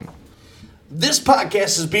This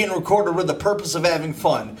podcast is being recorded with the purpose of having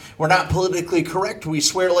fun. We're not politically correct, we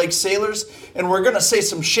swear like sailors, and we're going to say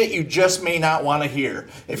some shit you just may not want to hear.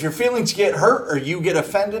 If your feelings get hurt or you get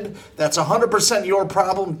offended, that's 100% your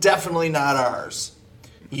problem, definitely not ours.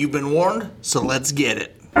 You've been warned, so let's get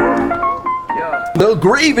it. The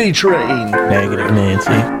Gravy Train. Negative Nancy.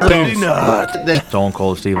 Maybe not. Stone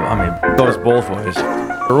Cold Steve. I mean, goes both ways.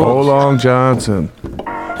 Hold on, Johnson.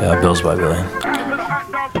 Yeah, Bills by Billy.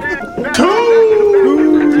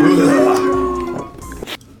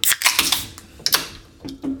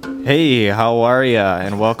 Hey, how are ya?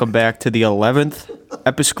 And welcome back to the 11th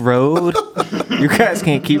Episcrode. You guys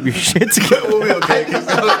can't keep your shit together. We'll be okay.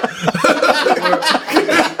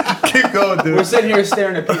 Keep going, dude. We're sitting here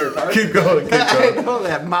staring at Peter Parker. Keep going. I know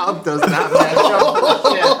that mouth does not match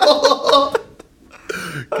up.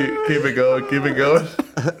 Keep it going. Keep it going.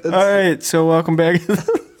 All right, so welcome back.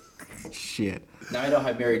 Shit. Now I know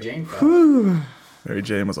how Mary Jane felt. Mary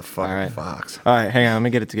Jane was a fucking right. fox. All right, hang on. Let me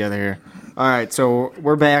get it together here. All right, so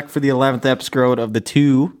we're back for the 11th episode of the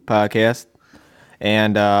 2 podcast.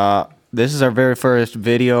 And this is our very first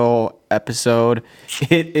video episode.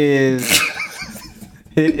 It is.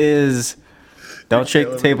 Don't shake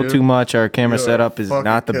the table too much. Our camera setup is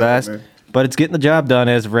not the best, but it's getting the job done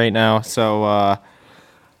as of right now. So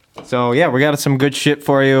yeah, we got some good shit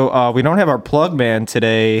for you. We don't have our plug man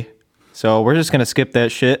today, so we're just gonna skip that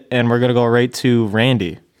shit and we're gonna go right to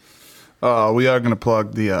Randy. We are going to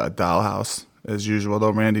plug the Dollhouse, as usual,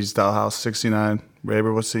 though. Randy's Dollhouse 69.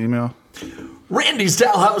 Raber, what's the email? Randy's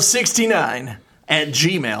Dollhouse 69 at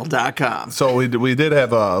gmail.com. So we did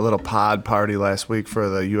have a little pod party last week for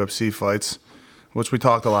the UFC fights, which we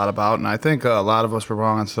talked a lot about, and I think a lot of us were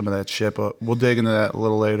wrong on some of that shit, but we'll dig into that a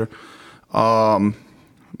little later.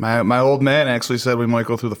 My old man actually said we might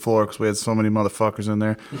go through the floor because we had so many motherfuckers in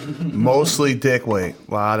there. Mostly dick weight.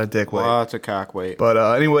 A lot of dick weight. Lots of cock weight. But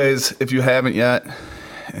anyways, if you haven't yet,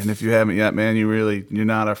 man, you're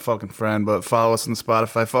not our fucking friend, but follow us on the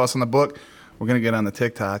Spotify, follow us on the book. We're going to get on the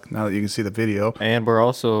TikTok now that you can see the video. And we're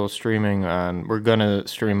also we're going to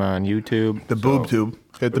stream on YouTube. The boob tube.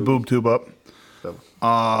 Hit the boob tube up.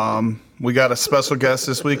 We got a special guest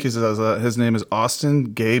this week. His name is Austin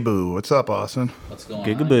Gigaboo. What's up, Austin? What's going on?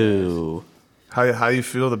 Gigaboo. How you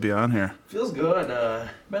feel to be on here? Feels good.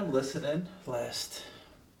 Been listening last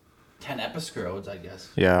 10 Episcrodes, I guess.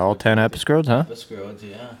 Yeah, all 10 episodes, huh? Episcrodes,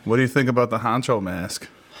 yeah. What do you think about the honcho mask?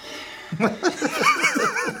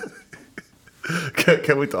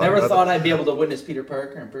 Can we talk Never about thought I'd be able to witness Peter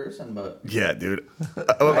Parker in person, but Yeah, dude.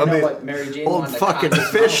 I know what Mary Jane Old wanted to fucking cop his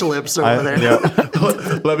fish mouth. lips over there. Yeah.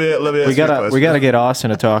 let me ask you a question. We gotta get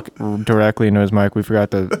Austin to talk directly into his mic. We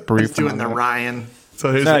forgot to brief He's him. doing the Ryan. So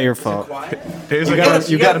It's here's not your fault. Quiet. here's You a gotta-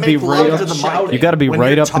 question. you gotta be make love right to up- the mic. You gotta be When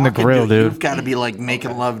right you're up in the talking, grill, dude. You've got to be like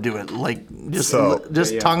making love to it. Like just So-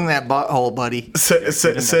 tongue that butthole, buddy.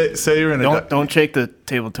 Say you're in a Don't shake the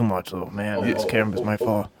table too much, though, man. This camera's my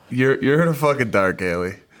fault. you're in a fucking dark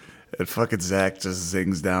alley, and fucking Zach just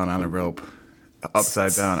zings down on a rope,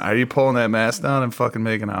 upside down. Are you pulling that mask down and fucking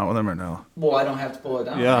making out with him or no? Well, I don't have to pull it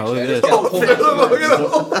down. Yeah, actually. look I at just gotta pull it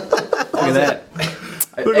Look at that.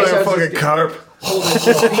 Look like a fucking carp. Pull this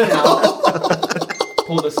little peen out.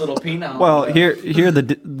 Pull this little peen out. Well, here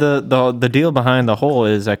the deal behind the hole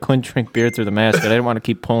is I couldn't drink beer through the mask, and I didn't want to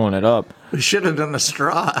keep pulling it up. We should have done a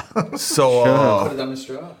straw. So Put it on the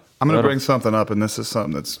straw. I'm gonna bring something up, and this is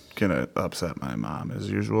something that's gonna upset my mom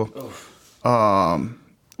as usual. Well,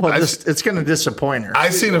 it's going to disappoint her. I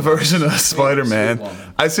seen a version of Spider-Man. sweet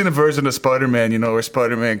woman. I seen a version of Spider-Man, where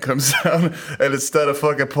Spider-Man comes down and instead of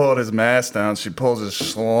fucking pulling his mask down, she pulls his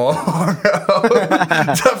schlong out.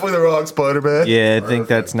 Definitely the wrong Spider-Man. Yeah, I think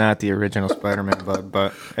that's not the original Spider-Man,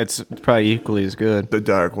 but it's probably equally as good. The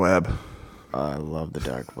dark web. I love the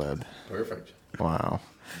dark web. Perfect. Wow.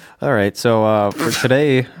 All right, so for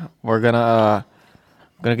today, we're gonna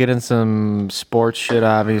get in some sports shit,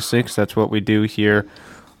 obviously, because that's what we do here.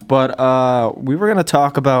 But we were gonna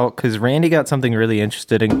talk about, because Randy got something really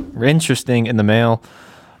interesting in the mail.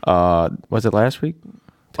 Was it last week?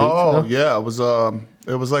 2 weeks ago? Yeah, it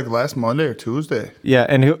was like last Monday or Tuesday. Yeah,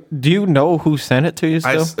 and do you know who sent it to you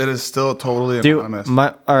still? It is still totally anonymous.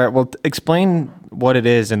 All right, well, explain what it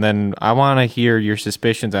is, and then I want to hear your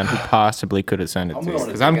suspicions on who possibly could have sent it to you,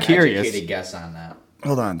 because I'm curious. Educated guess on that.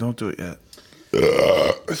 Hold on, don't do it yet.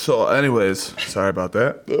 So, anyways, sorry about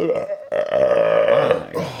that.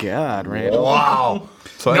 My God, Randy. Wow.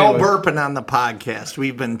 So No anyway, burping on the podcast.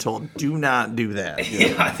 We've been told do not do that.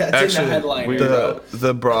 Yeah, that's in the headline.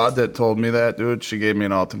 the broad that told me that, dude, she gave me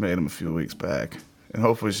an ultimatum a few weeks back. And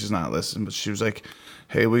hopefully she's not listening, but she was like,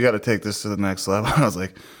 hey, we got to take this to the next level. I was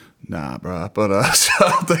like, Nah, bro. But I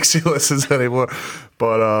don't think she listens anymore.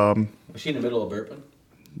 But Was she in the middle of burping?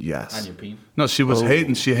 yes. On your pee? No, she was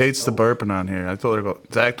hating. She hates the burping on here. Zach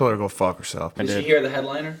told her to go fuck herself. Did she hear the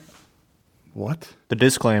headliner? What? The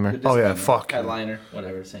disclaimer. Oh yeah, fuck. Headliner,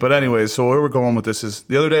 whatever. Same. But anyways, so where we're going with this is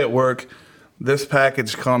the other day at work, this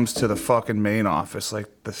package comes to the fucking main office, like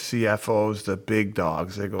the CFOs, the big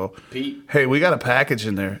dogs. They go, Pete. hey, we got a package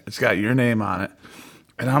in there. It's got your name on it.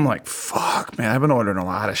 And I'm like, fuck, man, I've been ordering a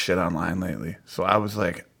lot of shit online lately. So I was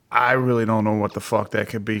like, I really don't know what the fuck that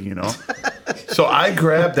could be, you know? So I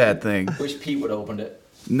grabbed that thing. Wish Pete would have opened it.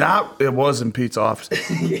 It was in Pete's office.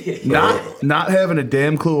 Not having a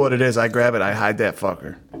damn clue what it is, I grab it, I hide that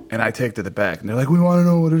fucker, and I take to the back. And they're like, we want to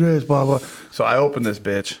know what it is, blah, blah. So I open this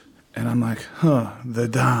bitch, and I'm like, the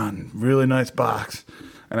Don, really nice box.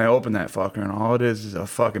 And I open that fucker, and all it is a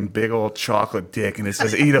fucking big old chocolate dick, and it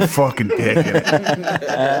says, eat a fucking dick in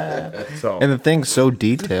it. So, And the thing's so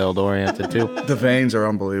detailed oriented too. the veins are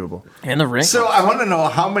unbelievable. And the wrinkles. So I want to know,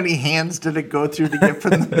 how many hands did it go through to get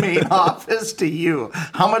from the main office to you?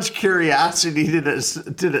 How much curiosity did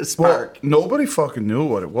it spark? Well, nobody fucking knew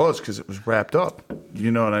what it was because it was wrapped up. You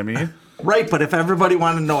know what I mean? Right, but if everybody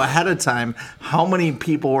wanted to know ahead of time, how many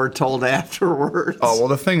people were told afterwards? Oh, well,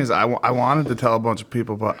 the thing is, I wanted to tell a bunch of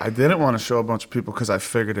people, but I didn't want to show a bunch of people because I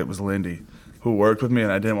figured it was Lindy who worked with me,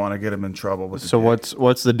 and I didn't want to get him in trouble with the So dick.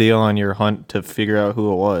 what's the deal on your hunt to figure out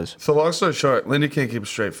who it was? So long story short, Lindy can't keep a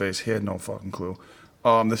straight face. He had no fucking clue.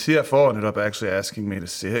 The CFO ended up actually asking me to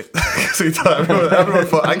see it. 'Cause he thought everyone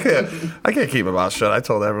thought, I can't keep my mouth shut. I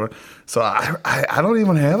told everyone. So I don't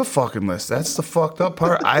even have a fucking list. That's the fucked up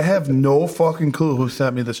part. I have no fucking clue who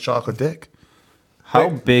sent me this chocolate dick. How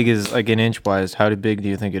big is, like, an inch wise? How big do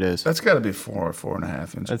you think it is? That's got to be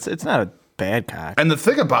 4.5 inches. It's not a bad cock. And the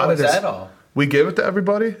thing about it is is, that all? we give it to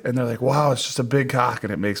everybody, and they're like, "Wow, it's just a big cock,"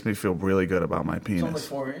 and it makes me feel really good about my It's only penis.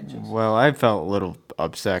 4 inches. Well, I felt a little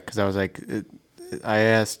upset because I was like,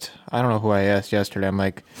 I don't know who I asked yesterday. I'm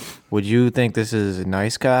like, would you think this is a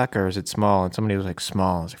nice cock or is it small? And somebody was like,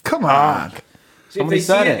 small. I was like, Come on. See, Somebody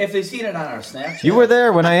said it. If they seen it on our Snapchat. you were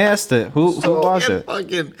there when I asked it. Who was it? I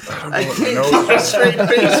can't keep a straight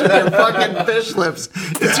face with your fucking fish lips.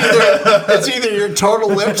 It's either your total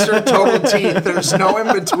lips or total teeth. There's no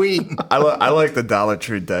in between. I like the Dollar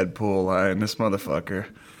Tree Deadpool line. This motherfucker.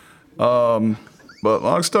 But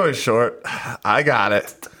long story short, I got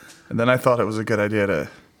it, and then I thought it was a good idea to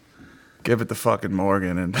give it to fucking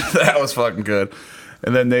Morgan, and that was fucking good.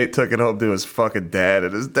 And then Nate took it home to his fucking dad,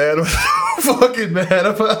 and his dad was fucking mad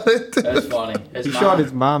about it. That's funny. He showed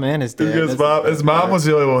his mom and his dad. His mom was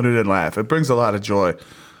the only one who didn't laugh. It brings a lot of joy.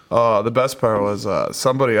 The best part was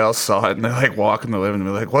somebody else saw it, and they're like walking the living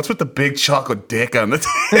room, like, "What's with the big chocolate dick on the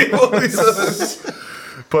table?"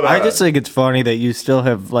 But I just think it's funny that you still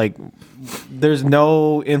have, like, there's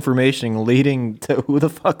no information leading to who the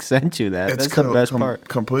fuck sent you that. That's the best part.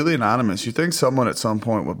 Completely anonymous. You think someone at some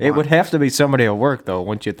point would? It would have to be somebody at work, though,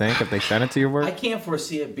 wouldn't you think, if they sent it to your work? I can't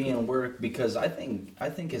foresee it being work because I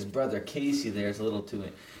think his brother Casey there is a little too.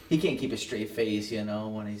 He can't keep a straight face, you know,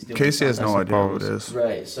 when he's doing. Casey has no idea who it suppose. is.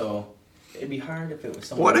 Right, so it'd be hard if it was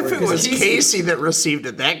someone. What at if work, it 'cause was Casey that received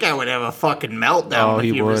it? That guy would have a fucking meltdown Oh, if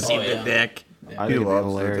he he would. received Oh, yeah. the dick. I He think it'd be loves the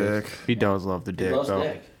hilarious. dick. He does love the dick, loves though.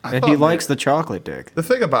 dick. And he likes the chocolate dick. The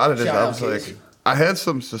thing about it is, Shout I out was like, Casey. I had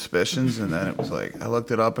some suspicions, and then it was like, I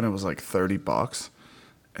looked it up, and it was like $30,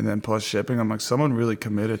 and then plus shipping. I'm like, someone really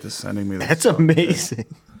committed to sending me this. That's stuff. amazing.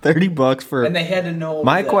 $30 for. And they had to know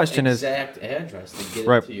My the question is- exact address to get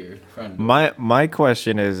Right. it to your friend. My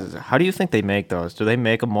question is, how do you think they make those? Do they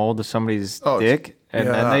make a mold of somebody's Oh, dick and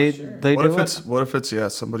yeah. then they What do if it?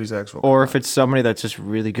 it's somebody's actual? Or if it's somebody that's just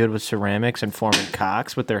really good with ceramics and forming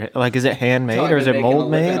cocks with their, like, is it handmade It's or is like it they're making a mold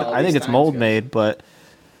living made? all I think these it's times, mold guys. made, but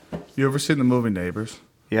You ever seen the movie Neighbors?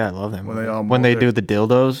 yeah, I love them. When they all when they mold do their- the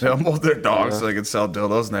dildos. They all mold their dogs so they can sell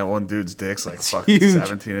dildos, and that one dude's dick's like fucking huge.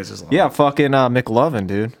 17 inches long. Yeah, fucking McLovin,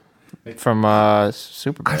 dude, from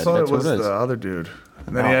Superbad. I thought That's it was what it is. the other dude.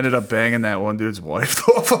 And then he Oh. ended up banging that one dude's wife the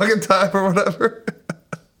whole fucking time or whatever.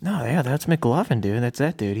 No, yeah, that's McLovin, dude. That's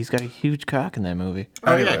that dude. He's got a huge cock in that movie.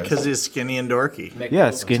 Oh, yeah, Anyways. because he's skinny and dorky. Yeah,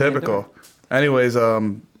 skinny. and Typical. Anyways,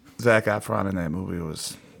 Zac Efron in that movie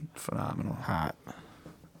was phenomenal. hot.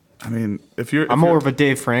 I mean, if you're... I'm more of a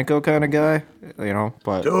Dave Franco kind of guy, you know,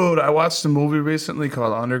 but Dude, I watched a movie recently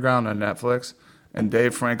called Underground on Netflix, and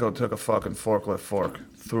Dave Franco took a fucking forklift fork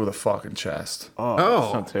through the fucking chest. oh, Oh.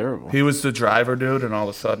 that's not terrible. He was the driver, dude, and all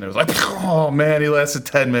of a sudden it was like, oh, man, he lasted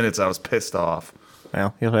 10 minutes. I was pissed off.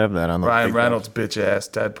 Well, he'll have that on the Ryan big Reynolds, bitch-ass,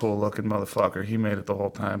 Deadpool-looking motherfucker. He made it the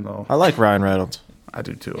whole time, though. I like Ryan Reynolds. I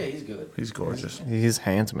do too. Yeah, he's good. He's gorgeous. He's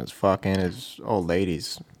handsome as fuck, and his old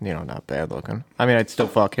lady's, not bad looking. I mean, I'd still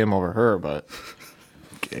fuck him over her, but.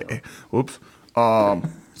 Okay. Whoops.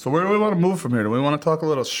 So where do we want to move from here? Do we want to talk a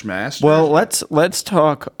little smash? Well, let's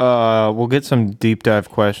talk. We'll get some deep dive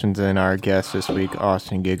questions in our guest this week,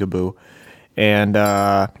 Austin Gigaboo, and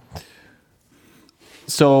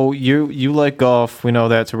so you like golf. We know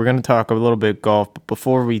that, so we're going to talk a little bit golf. But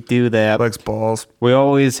before we do that, likes balls. We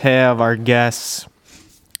always have our guests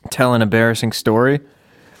tell an embarrassing story.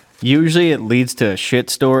 Usually, it leads to a shit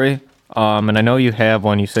story. And I know you have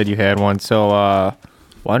one. You said you had one, so.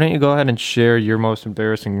 Why don't you go ahead and share your most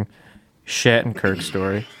embarrassing Shattenkirk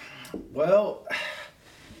story? Well,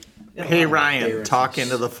 Hey Ryan, talk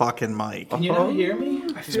into the fucking mic. Can you not hear me?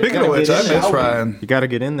 Speaking of which, I miss Ryan. You got to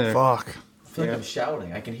get in there. Fuck. I feel like I'm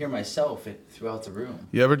shouting. I can hear myself throughout the room.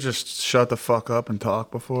 You ever just shut the fuck up and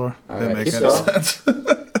talk before? Didn't make keep any talking. sense.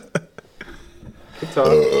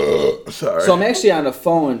 Sorry. So I'm actually on the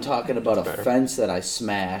phone talking about a fence that I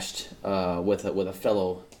smashed with a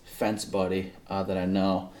fellow fence buddy that I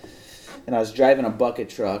know, and I was driving a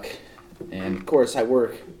bucket truck, and of course I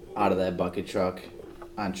work out of that bucket truck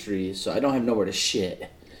on trees, so I don't have nowhere to shit.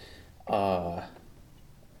 I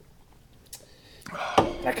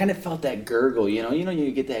kind of felt that gurgle,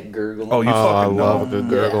 you get that gurgle. Oh, you I fucking love know. a good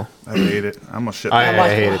gurgle. I hate it. I'm gonna shit. I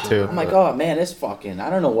like, hate it too. I'm like, oh man, it's fucking.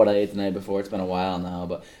 I don't know what I ate the night before. It's been a while now,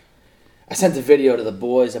 but I sent the video to the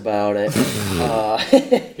boys about it.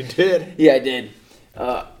 You did? Yeah, I did.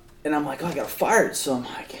 And I'm like, oh, I got a fart. So I'm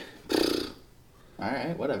like, all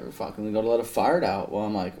right, whatever. Fucking go to let a fart out. Well,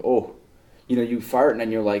 I'm like, oh, you fart and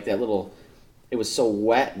then you're like that little. It was so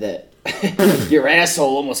wet that your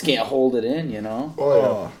asshole almost can't hold it in.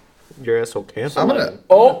 Oh, yeah. Your asshole can't. I'm gonna.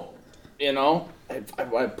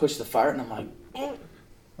 I pushed the fart and I'm like.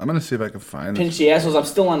 I'm gonna see if I can find Pinch this. the assholes. I'm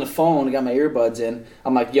still on the phone. I got my earbuds in.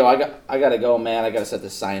 I'm like, yo, I gotta go, man. I gotta set the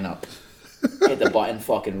sign up. Hit the button,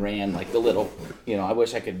 fucking ran like the little, I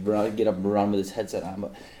wish I could get up and run with his headset on,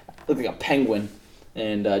 but I looked like a penguin,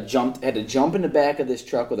 and had to jump in the back of this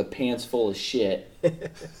truck with a pants full of shit.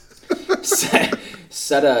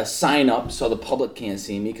 set a sign up so the public can't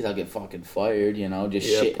see me because I'll get fucking fired,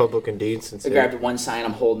 shit. Public indecency. I grabbed one sign,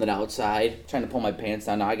 I'm holding it outside, trying to pull my pants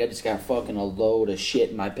down. Now I just got fucking a load of shit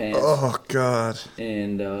in my pants. Oh God.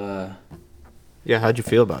 And Yeah, how'd you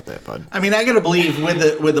feel about that, bud? I mean, I gotta believe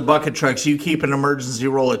with the bucket trucks, you keep an emergency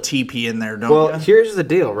roll of TP in there, don't Well, you? here's the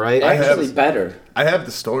deal, right? actually better. I have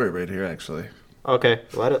the story right here, actually. Okay,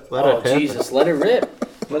 let it Oh happen. Jesus, let it rip.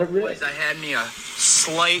 Let it rip. Boys, I had me a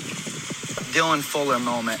slight Dylan Fuller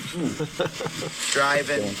moment.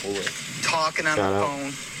 Driving, talking on Shout the out.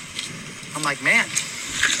 phone. I'm like, man,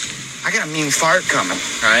 I got a mean fart coming,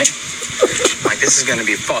 right? Like, this is gonna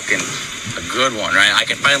be fucking a good one, right? I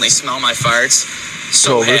can finally smell my farts.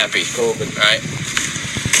 So COVID. happy, right?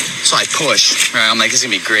 So I push, right? I'm like, this is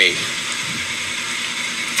gonna be great.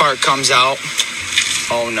 Fart comes out.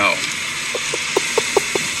 Oh no.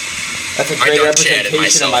 That's a I great done chatted representation of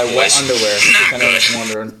myself, my wet boys. underwear. If Not anyone was good.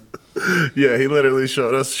 wondering. Yeah, he literally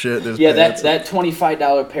showed us shit. in his Yeah, pants. that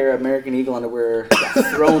 $25 pair of American Eagle underwear got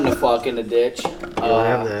thrown the fuck in the ditch. Don't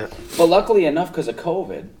have that. But luckily enough, because of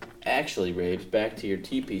COVID, actually, Rabes, back to your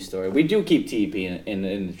TP story. We do keep TP in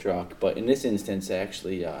the truck, but in this instance,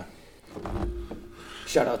 actually,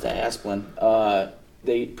 shout out to Asplin.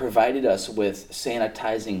 They provided us with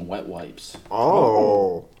sanitizing wet wipes.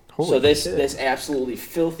 Oh. So this absolutely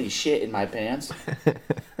filthy shit in my pants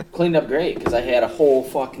cleaned up great because I had a whole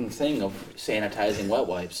fucking thing of sanitizing wet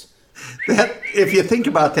wipes. If you think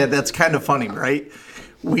about that, that's kind of funny, right?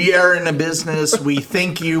 We are in a business. We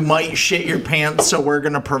think you might shit your pants, so we're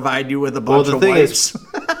going to provide you with a bunch the of thing wipes.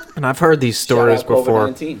 And I've heard these stories Shout out before.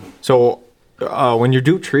 COVID-19. So when you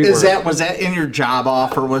do tree work, Was that in your job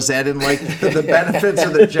offer? Was that in like the benefits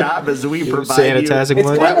of the job? As we provide sanitizing you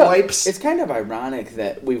wipes? wet wipes? It's kind of ironic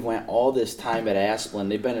that we went all this time at Asplin.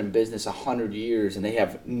 They've been in business 100 years, and they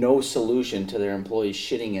have no solution to their employees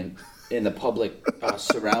shitting in the public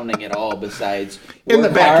surrounding it all besides In the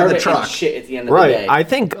work back of hard the and truck. shit at the end of the right? day. I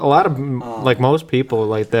think a lot of like most people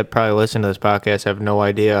like that probably listen to this podcast have no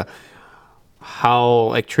idea how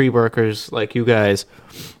like tree workers like you guys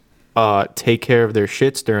take care of their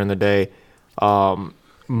shits during the day.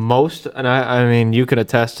 Most, and I mean, you can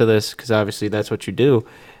attest to this because obviously that's what you do.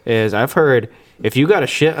 Is I've heard if you got a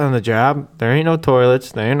shit on the job, there ain't no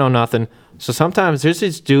toilets, there ain't no nothing. So sometimes there's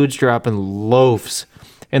these dudes dropping loaves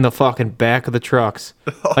in the fucking back of the trucks,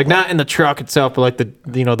 like not in the truck itself, but like the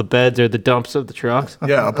the beds or the dumps of the trucks.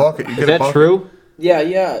 Yeah, a bucket. You Is get a that bucket. true?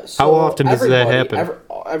 Yeah. So How often does that everybody, happen?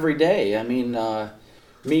 every day. I mean,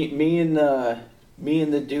 me and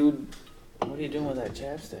the dude What are you doing with that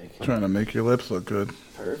chapstick? Trying to make your lips look good.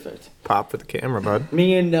 Perfect. Pop for the camera, bud.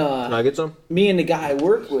 Me and Can I get some? me and the guy I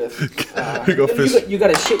work with, you got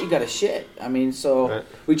to shit. I mean, so Right.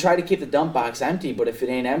 we try to keep the dump box empty, but if it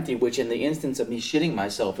ain't empty, which in the instance of me shitting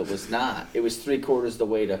myself, it was not. It was 3/4 the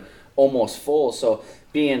way to almost full. So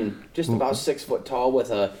being just about 6 foot tall with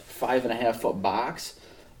a 5.5 foot box,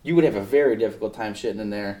 you would have a very difficult time shitting in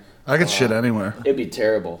there. I could shit anywhere. It'd be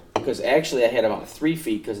terrible because actually I had about 3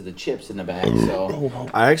 feet because of the chips in the back. So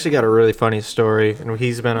I actually got a really funny story, and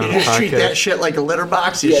he's been on You the just treat that podcast. shit like a litter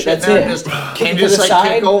box. You yeah, shit that's there it. and just, Kick you to just the like side,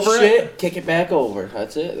 kick over shit, it. kick it back over.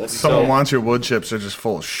 That's it. That's Someone it. wants your wood chips, they're just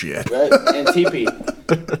full of shit. Right, and TP.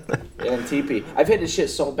 And TP. I've had this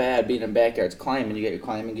shit so bad being in backyards climbing. You get your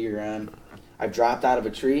climbing gear on. I've dropped out of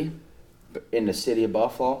a tree in the city of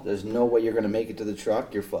Buffalo. There's no way you're going to make it to the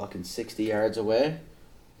truck. You're fucking 60 yards away.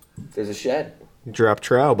 There's a shed. Drop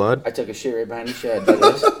trowel, bud. I took a shit right behind the shed. Like,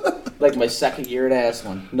 this. Like my second year at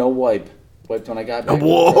Aslan. No wipe. Wiped when I got back.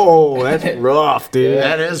 Whoa, that's rough, dude.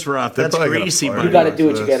 That is rough. That's probably gonna greasy, fire buddy. You got to do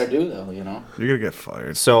what This. you got to do, though, you know? You're gonna get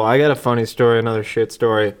fired. So I got a funny story, another shit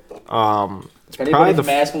story. It's If probably anybody the from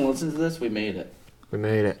Aspen listens to this, we made it. we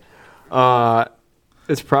made it.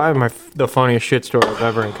 It's probably the funniest shit story I've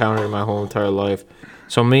ever encountered in my whole entire life.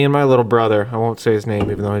 So me and my little brother, I won't say his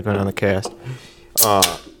name even though he's been on the cast.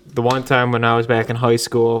 The one time when I was back in high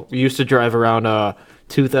school, we used to drive around a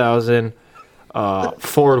 2000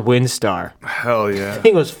 Ford Windstar. Hell yeah.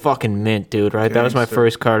 Thing was fucking mint, dude, right? That was my Gangster.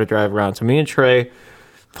 first car to drive around. So me and Trey,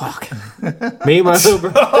 me and my little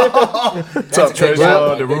brother. What's up, Trace?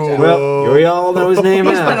 Well, The rule. Well, we all know his name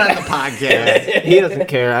He's been now. on the podcast. He doesn't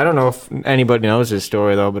care. I don't know if anybody knows his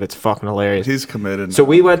story, though, but it's fucking hilarious. He's committed. So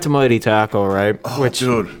we went to Mighty Taco, right? Which,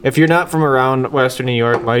 dude. if you're not from around Western New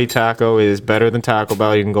York, Mighty Taco is better than Taco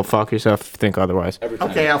Bell. You can go fuck yourself if you think otherwise. Every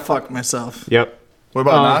time. Okay, I'll fuck myself. Yep. What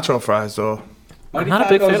about nacho fries, though? Mighty not a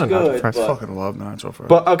big Taco's fan of nacho good, fries. I but fucking love nacho fries.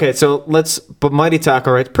 But okay, so but Mighty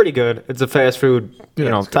Taco, right? It's pretty good. It's a fast food, it's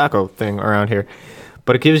good. taco thing around here.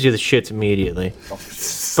 But it gives you the shits immediately. But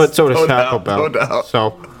so does No Taco doubt, Bell. no doubt.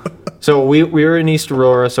 So we were in East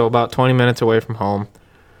Aurora, so about 20 minutes away from home.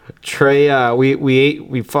 Trey,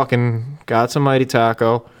 we fucking got some Mighty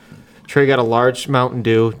Taco. Trey got a large Mountain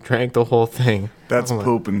Dew, drank the whole thing. That's I'm like,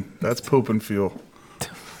 pooping. That's pooping fuel.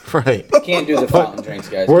 Right. can't do the fountain drinks,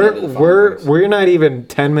 guys. Can't do the fountain drinks. We're not even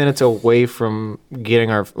 10 minutes away from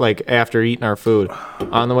getting our after eating our food.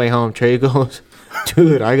 On the way home, Trey goes,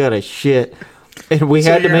 "Dude, I got a shit," and we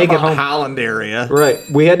had to you're make it about home. Holland area. Right,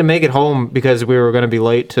 we had to make it home because we were going to be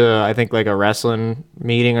late to I think like a wrestling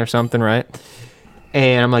meeting or something, right?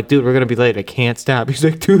 And I'm like, "Dude, we're going to be late. I can't stop." He's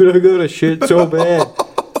like, "Dude, I got a shit so bad."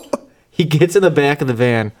 He gets in the back of the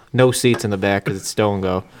van, no seats in the back because it's stow and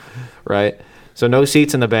go, right? So no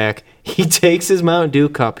seats in the back. He takes his Mountain Dew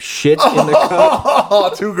cup, shits in the cup.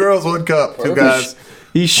 Oh, 2 girls, 1 cup. 2 guys.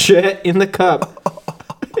 He shit in the cup.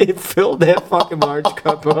 It filled that fucking large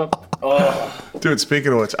cup up. Dude,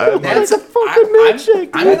 speaking of which, I had That's a fucking milkshake.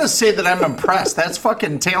 I'm gonna say that I'm impressed. That's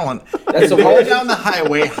fucking talent. That's the Going worst. down the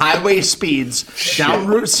highway speeds, down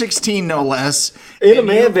Route 16 no less. In a and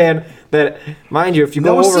man van that, mind you, if you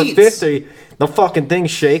No go over seats. 50, the fucking thing's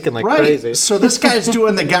shaking like Right. crazy. So this guy's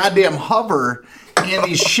doing the goddamn hover, and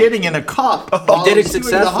he's shitting in a cup. while did it he's doing the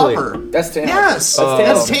successfully. hover. That's talent. Yes,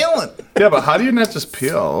 That's that's talent. Yeah, but how do you not just pee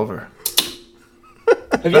all over?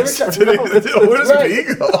 Have you ever tried? Where does Right.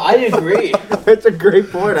 pee go? I agree. That's a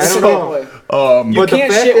great point. I don't know. You But the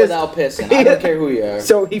can't fact shit is- without pissing. I don't care who you are.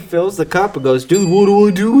 So he fills the cup and goes, "Dude, what do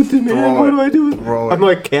I do with it, man? Throw What it. do I do with it?" Throw it. I'm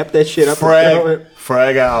like, cap that shit up and throw it.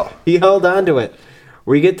 Frag out. He held on to it.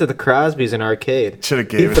 We get to the Crosby's in arcade. Shoulda He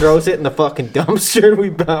gave it. throws it in the fucking dumpster and we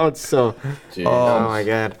bounce. So, oh my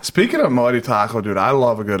god. Speaking of Mighty Taco, dude, I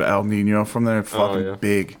love a good El Nino from there. Fucking yeah.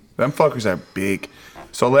 big. Them fuckers are big.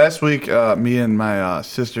 So last week, me and my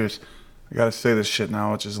sisters, I gotta say this shit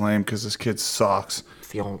now, which is lame because this kid sucks.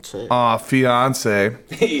 Fiance. Fiance.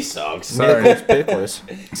 He sucks. Sorry, Pickless.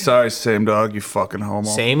 sorry, same dog, you fucking homo.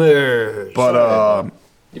 Samer. But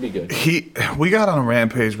You'd be good. we got on a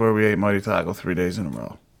rampage where we ate Mighty Taco 3 days in a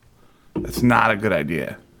row. It's not a good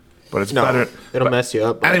idea, but it's No, better. it'll but mess you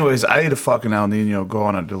up. Anyways, I ate a fucking El Nino, go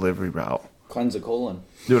on a delivery route. Cleanse the colon.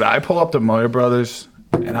 Dude, I pull up to Moyer Brothers,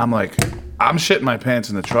 and I'm like, I'm shitting my pants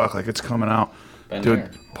in the truck, like it's coming out. Been Dude,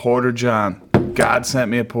 there. Porter John. God sent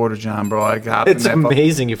me a Porter John, bro. I got It's in that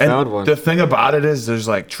amazing you and found one. The thing about it is, there's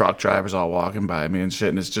like truck drivers all walking by me and shit,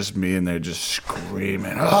 and it's just me, and they're just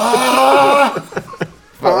screaming. Ah!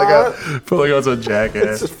 felt like I was a This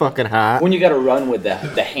jackass. is fucking hot. When you got to run with the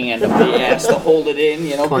hand of the ass to hold it in,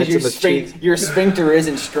 you know, Clench because in the cheek. your sphincter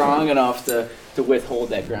isn't strong enough to to withhold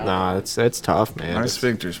that ground. Nah, it's tough, man. My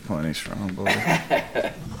sphincter's plenty strong, boy.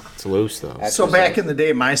 It's loose though. So back in the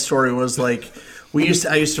day, my story was like,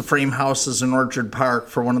 I used to frame houses in Orchard Park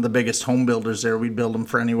for one of the biggest home builders there. We'd build them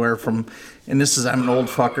for anywhere from, and I'm an old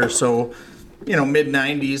fucker, so, mid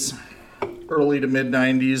 90s, early to mid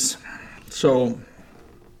 90s. So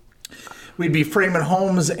we'd be framing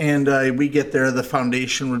homes, and we get there, the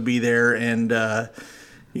foundation would be there, and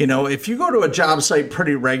if you go to a job site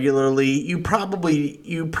pretty regularly, you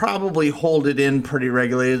probably hold it in pretty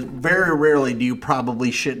regularly. Very rarely do you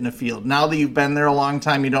probably shit in a field. Now that you've been there a long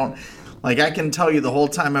time, you don't. Like, I can tell you the whole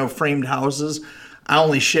time I've framed houses, I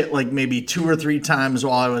only shit like maybe 2 or 3 times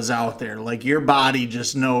while I was out there. Like, your body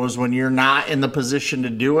just knows when you're not in the position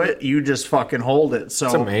to do it, you just fucking hold it. So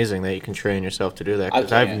it's amazing that you can train yourself to do that,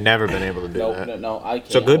 because I've never been able to do that. No, I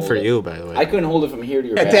can't. So good for you, by the way. I couldn't hold it from here to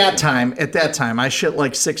your At that time, I shit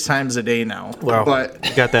like 6 times a day now. Well, but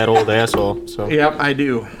you got that old asshole. So yep, I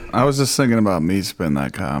do. I was just thinking about meat spin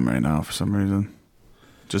that com right now for some reason.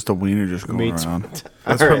 Just a wiener just going around.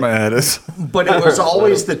 That's where my head is. But it was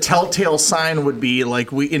always the telltale sign would be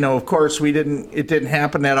like of course it didn't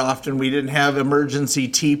happen that often. We didn't have emergency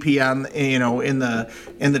TP on, in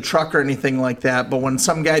the truck or anything like that. But when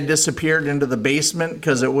some guy disappeared into the basement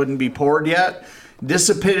because it wouldn't be poured yet,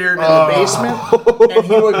 disappeared in the basement, and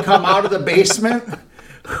he would come out of the basement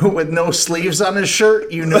with no sleeves on his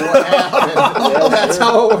shirt, you know what happened. That's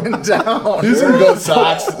how it went down. These are good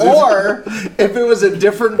socks. Or if it was a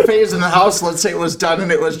different phase in the house, let's say it was done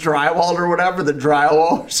and it was drywalled or whatever, there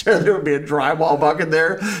would be a drywall bucket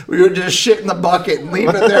there. We would just shit in the bucket and leave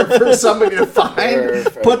it there for somebody to find,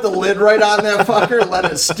 put the lid right on that fucker, let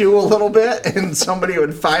it stew a little bit, and somebody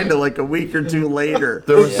would find it like a week or 2 later.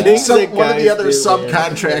 There was one of the other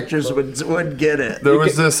subcontractors would get it. There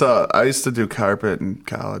was this, I used to do carpet in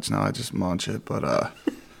college. Now I just munch it, but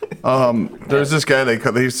there's this guy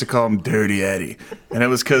they used to call him Dirty Eddie, and it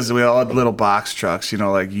was because we all had little box trucks,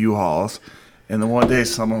 like U-Hauls. And then one day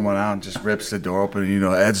someone went out and just rips the door open, and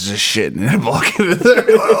Ed's just shitting in a bucket in there. Like,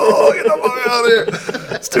 oh, get the fuck out of here!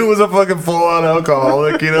 This dude was a fucking full-on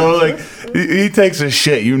alcoholic, like he takes a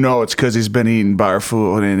shit. It's because he's been eating bar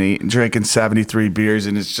food and drinking 73 beers,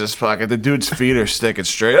 and it's just fucking the dude's feet are sticking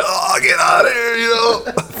straight. Oh, get out of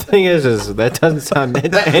here, The thing is that doesn't sound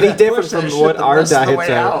any different from what our diets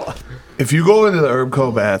are. If you go into the Herb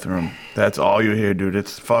Co bathroom, that's all you hear, dude.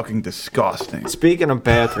 It's fucking disgusting. Speaking of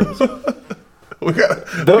bathrooms, we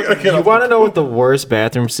gotta you want to know what the worst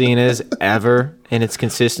bathroom scene is ever, and it's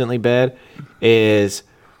consistently bad, is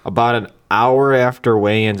about an hour after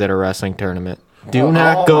weigh-ins at a wrestling tournament. Do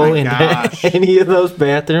not go into any of those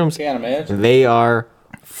bathrooms. Can't imagine. They are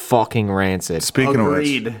fucking rancid. Speaking of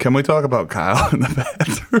which, can we talk about Kyle in the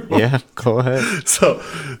bathroom? Yeah, go ahead. So,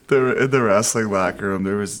 in the wrestling locker room,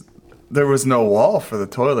 there was no wall for the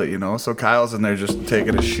toilet, So Kyle's in there just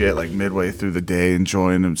taking a shit like midway through the day,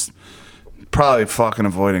 enjoying him, probably fucking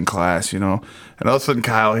avoiding class, And all of a sudden,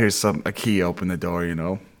 Kyle hears a key open the door,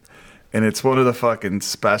 And it's one of the fucking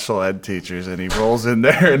special ed teachers, and he rolls in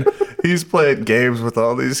there, and he's playing games with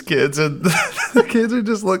all these kids, and the kids are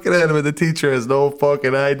just looking at him, and the teacher has no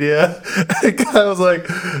fucking idea. And Kyle's like,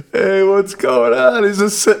 hey, what's going on? He's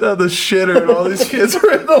just sitting on the shitter, and all these kids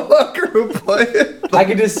are in the locker room playing. I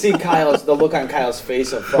could just see the look on Kyle's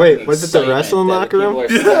face of fucking Wait, was it the wrestling locker room?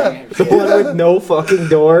 Yeah. The one with no fucking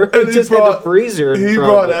door? And It just had the freezer. He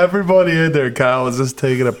brought everybody in there. Kyle was just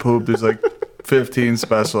taking a poop. There's like 15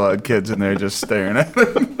 special ed kids in there just staring at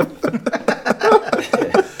him.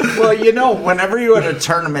 Well, whenever you had a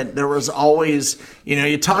tournament, there was always,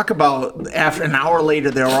 you talk about after an hour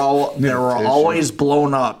later, they were always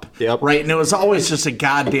blown up. Yep. Right? And it was always just a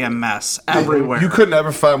goddamn mess everywhere. You could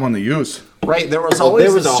never find one to use. Right? There was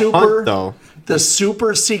always the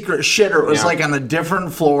super secret shitter. It was like on a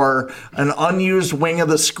different floor, an unused wing of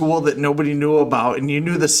the school that nobody knew about, and you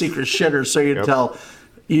knew the secret shitter, so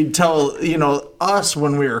you'd tell us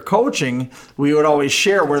when we were coaching, we would always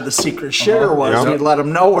share where the secret shitter was. Yep. We'd let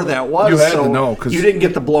them know where that was. You had to know, 'cause you didn't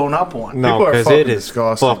get the blown up one. No, People are because fucking it is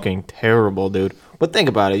disgusting. fucking terrible, dude. But think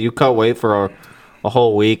about it. You cut weight for a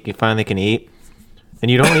whole week. You finally can eat. And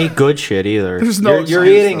you don't eat good shit either. You're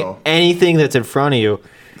eating anything that's in front of you.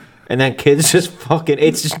 And then kids just fucking...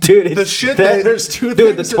 It's just... Dude, the shit there's two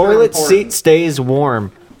dude, things the toilet seat stays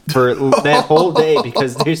warm for that whole day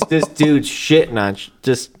because there's this dude shitting on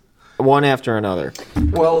just one after another.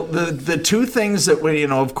 Well, the two things that we,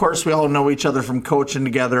 of course, we all know each other from coaching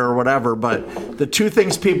together or whatever, but the two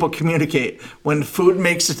things people communicate when food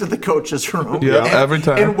makes it to the coach's room, every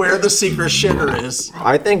time, and where the secret shitter is.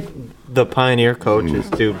 I think the Pioneer coaches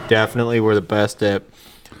too definitely were the best at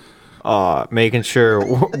making sure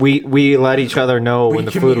we let each other know when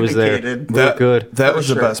the food was there. communicated. We're good. That was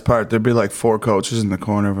sure. the best part. There'd be like 4 coaches in the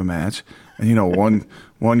corner of a match, and you know,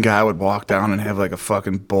 one guy would walk down and have like a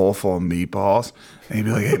fucking bowl full of meatballs, and he'd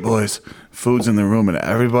be like, "Hey boys, food's in the room," and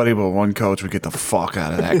everybody but one coach would get the fuck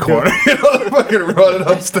out of that corner, you know, fucking running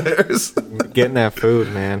upstairs. Getting that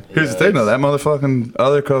food, man. Here's the thing, though, that motherfucking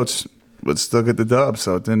other coach would still get the dub,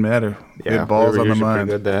 so it didn't matter. He had balls we were on the usually mind.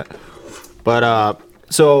 pretty good at that. But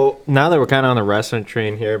so now that we're kind of on the wrestling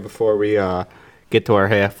train here, before we get to our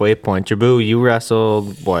halfway point, Gigaboo, you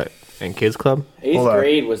wrestled what in kids club? 8th Hold on.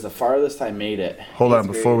 grade was the farthest I made it. Hold on,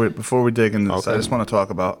 8th before we dig into this, I Okay. just want to talk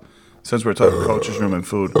about, since we're talking coach's room and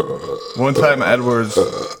food. One time, Edwards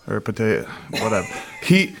or Potato, whatever,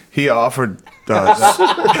 he offered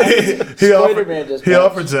Spider-Man just he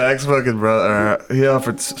bounced. offered Zach's fucking brother. He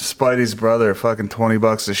offered Spidey's brother fucking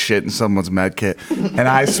 $20 to shit in someone's med kit, and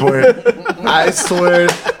I swear,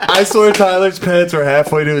 Tyler's pants were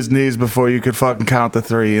halfway to his knees before you could fucking count to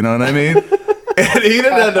 3. You know what I mean? And he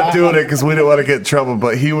didn't end up doing it because we didn't want to get in trouble,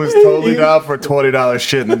 but he was totally down for $20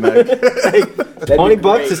 shit in the neck. That'd $20 be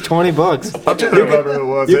great. is $20. I'm trying to remember who it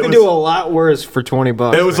was. You It can was- do a lot worse for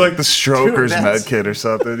 $20. It was man. like the Stroker's Dude, med kit or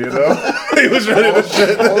something, you know? He was ready to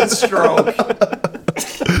shit. Old stroke.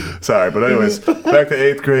 Sorry, but anyways, back to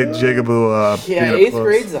 8th grade Gigaboo. Yeah, being up 8th close.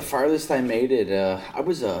 grade's the farthest I made it. I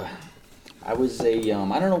was a I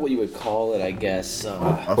don't know what you would call it. I guess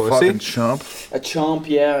A Pussy? fucking chump. a chump.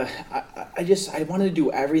 Yeah, I wanted to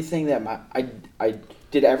do everything that I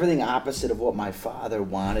did everything opposite of what my father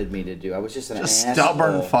wanted me to do. I was just an asshole.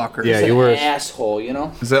 Stubborn fucker. Yeah, Just you an were- asshole. You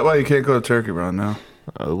know. Is that why you can't go to Turkey Run now?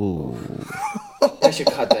 Oh. I should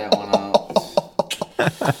cut that one out.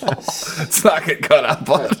 It's not getting cut out,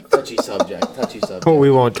 bud. Touchy subject. Touchy subject. We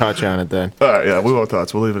won't touch on it then. All right, yeah, we won't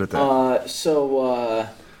touch. We'll leave it at that.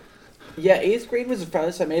 Yeah, 8th grade was the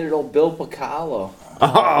farthest I made it. Old Bill Picallo.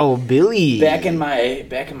 Oh, Billy. Back in my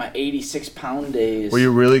 86-pound days. Were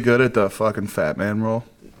you really good at the fucking fat man roll?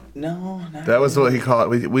 No, not That was what he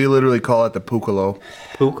called it. We literally call it the Pukalo.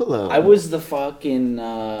 Pukalo. I was the fucking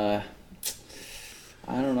I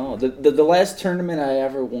don't know. The last tournament I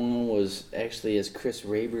ever won was actually as Chris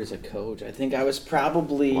Raber as a coach. I think I was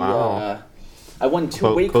probably Wow. I won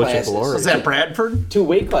 2 weight Coach of classes. glory. Was that Bradford? 2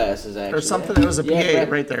 weight classes actually. Or something? There was a PA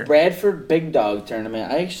right there. Bradford Big Dog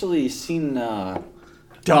tournament. I actually seen Dog.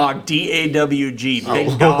 DAWG. Big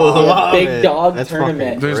Oh. dog. Love Big it. Dog That's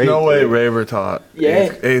tournament. fucking There's great, no way dude. Raver taught. Yeah.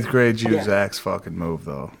 8th grade you Yeah. Zach's fucking move,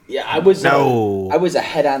 though. Yeah, I was No. I was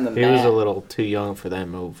ahead on the He mat. was a little too young for that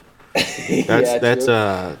move. Yeah, That's true.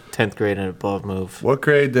 a 10th grade and above move. What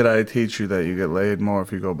grade did I teach you that you get laid more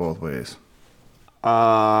if you go both ways?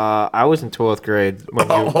 I was in 12th grade when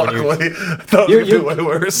you. Luckily, I thought You- it you- would be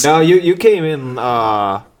way worse. No, you came in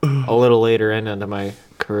a little later into my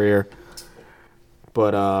career,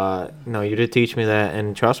 but no, you did teach me that,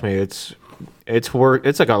 and trust me, it's worked.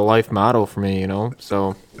 It's like a life motto for me, you know.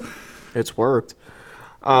 So it's worked.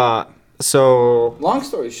 So Long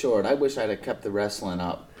story short, I wish I'd have kept the wrestling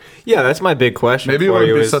up. yeah, that's my big question. Maybe you for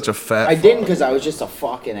wouldn't be is- such a fat. I didn't because I was just a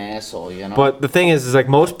fucking asshole, you know. But the thing is like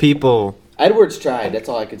most people. Edwards tried. That's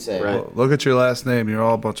all I could say. Right. Look at your last name. You're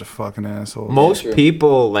all a bunch of fucking assholes. Most true.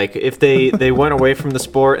 people, like, if they went away from the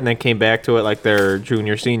sport and then came back to it like their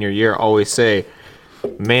junior, senior year, always say,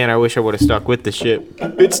 man, I wish I would have stuck with the shit.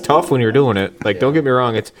 It's tough when you're doing it. Like, don't get me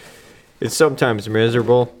wrong, it's sometimes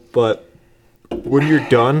miserable, but when you're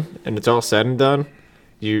done and it's all said and done,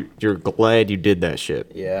 you're glad you did that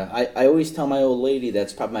shit. Yeah, I always tell my old lady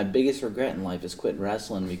that's probably my biggest regret in life is quitting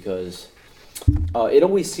wrestling because it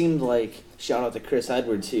always seemed like, shout out to Chris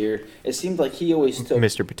Edwards here, it seemed like he always took,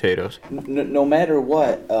 Mr. Potatoes. no matter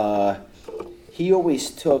what, he always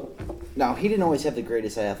took, now he didn't always have the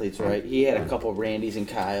greatest athletes, right? He had a couple Randys and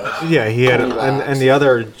Kyles. Yeah, he had, Tony Rocks. and the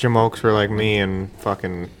other Jamokes were like me and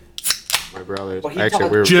fucking my brothers. Well, he Actually,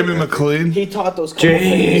 taught- we were Jimmy McLean. He taught those couple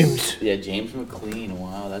James. things. Yeah, James McLean.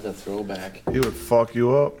 Wow, that's a throwback. He would fuck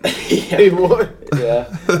you up. He would. Yeah.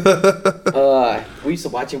 We used to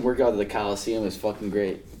watch him work out at the Coliseum. It was fucking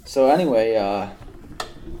great. So anyway,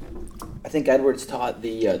 I think Edwards taught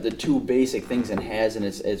the 2 basic things and has and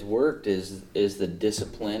it's worked is the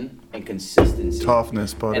discipline and consistency.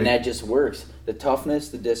 Toughness, buddy. And that just works. The toughness,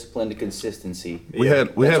 the discipline, the consistency. we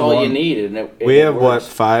had That's all one. you need. And We it have what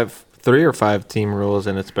works. 3 or 5 team rules,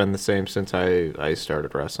 and it's been the same since I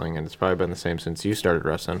started wrestling, and it's probably been the same since you started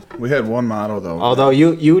wrestling. We had one model though. Although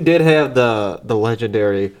you did have the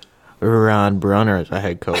legendary Ron Brunner as a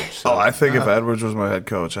head coach. So. Oh, I think if Edwards was my head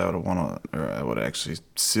coach, I would have won, or I would have actually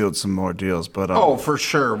sealed some more deals. But for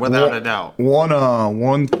sure, without a doubt.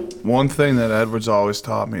 One thing that Edwards always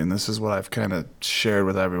taught me, and this is what I've kind of shared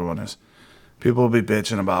with everyone, is people will be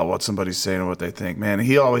bitching about what somebody's saying or what they think. Man,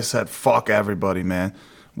 he always said, "Fuck everybody, man.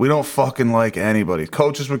 We don't fucking like anybody."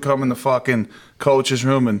 Coaches would come in the fucking coaches'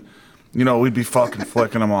 room and, we'd be fucking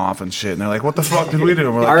flicking them off and shit. And they're like, "What the fuck did we do?"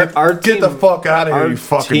 And we're like, get the fuck out of here, you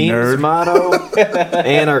fucking team's nerd. Motto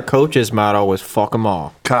and our coach's motto was "fuck them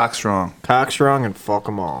all." Cock strong. Cock strong and fuck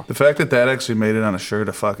them all. The fact that actually made it on a shirt,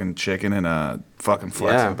 a fucking chicken and a fucking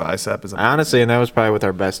flexing bicep is honestly, and that was probably with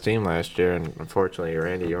our best team last year. And unfortunately,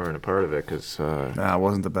 Randy, you weren't a part of it because Nah, it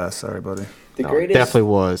wasn't the best. Sorry, buddy. The greatest, definitely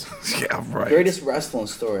was. Yeah, right. greatest wrestling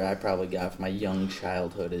story I probably got from my young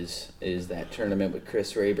childhood is that tournament with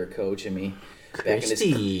Chris Raber coaching me. Back in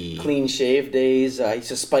Christy. his clean shave days, he used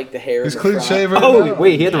to spike the hair. He's in the clean front. shaver. Oh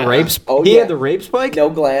wait, he had the rape. Oh, he yeah. had the rape spike. No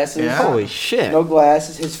glasses. Yeah. Holy shit. No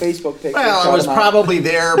glasses. His Facebook picture. Well, I was probably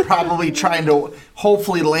there, probably trying to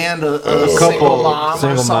hopefully land a couple single mom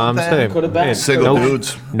single or moms. something. Hey, Could have been. hey, Single no,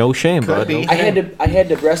 dudes. No shame, Could bud. be. I had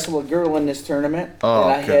to wrestle a girl in this tournament, Oh,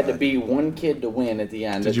 and I had to God. be one kid to win at the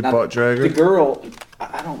end. Did you Now, butt drag her? The girl,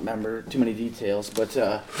 I don't remember too many details, but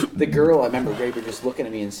the girl, I remember Raber just looking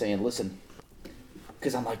at me and saying, "Listen,"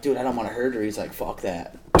 because I'm like, "Dude, I don't want to hurt her." He's like, "Fuck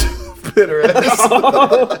that." Bitter ass.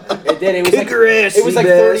 It did. It was Kick her ass, it was like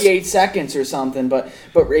Seabass. 38 seconds or something, but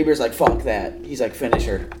Raber's like, "Fuck that." He's like, "Finish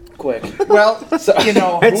her quick." Well, That's Who'd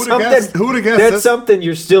have guessed? Who'd have guessed That's this? something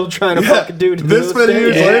you're still trying to fucking do to This many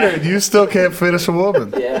years Yeah. later, and you still can't finish a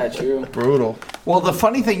woman. Yeah, true. Brutal. well, the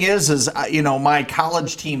funny thing is my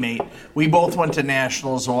college teammate, we both went to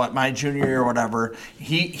nationals, my junior year or whatever.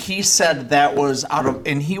 He said that was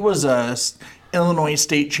and he was a Illinois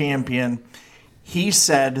state champion. He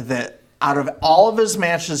said that out of all of his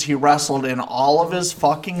matches he wrestled in all of his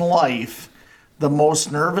fucking life, the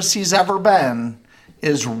most nervous he's ever been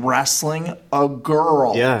is wrestling a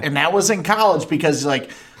girl. Yeah. And that was in college because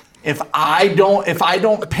if I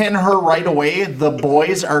don't pin her right away, the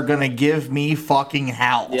boys are gonna give me fucking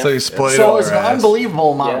hell. Yeah. So you splayed So over it's her an ass.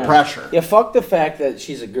 unbelievable amount of pressure. Yeah, fuck the fact that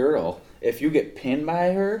she's a girl. If you get pinned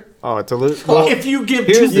by her, Oh, it's a lose. Well, if you give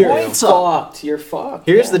here's 2 the points up, fucked. You're fucked.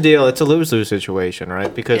 Here's yeah. the deal. It's a lose-lose situation,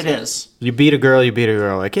 right? Because it is. you beat a girl, you beat a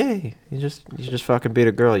girl. Like, hey, you just fucking beat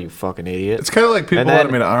a girl, you fucking idiot. It's kind of like people and then,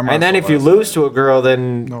 wanted me to arm and then if wrestle you last lose to a girl,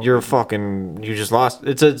 then you just lost.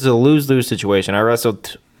 It's a lose-lose situation. I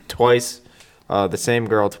wrestled twice, the same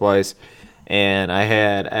girl twice, and I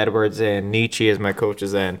had Edwards and Nietzsche as my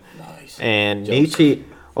coaches then. Nice. And Nietzsche,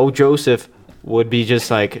 Joseph would be just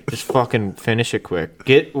fucking finish it quick.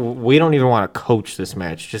 We don't even want to coach this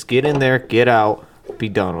match. Just get in there, get out, be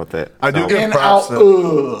done with it. I do So, give In, props out,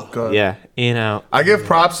 to. Go ahead. yeah, in out. I give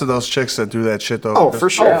props to those chicks that do that shit though. Oh, for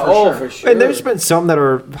sure. For sure. And there's been some that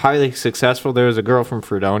are highly successful. There was a girl from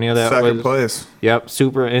Fredonia that Second was place. Yep,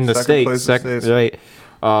 super in the Second states. place in Second, states. right?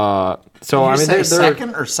 So You I mean, say they're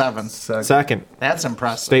second or seventh? second That's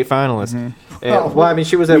impressive. state finalist. Mm-hmm. And, well, I mean,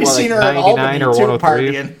 she was at We what, like seen her at 99 Albany or too,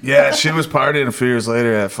 103. partying. Yeah, she was partying a few years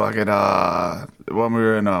later at fucking when we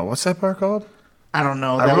were in what's that bar called? I don't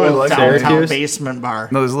know. I That really little like downtown Syracuse. basement bar.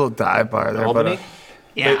 No, there's a little dive bar there. Albany? But,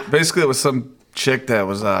 Yeah. basically, it was some chick that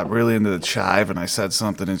was really into the chive, and I said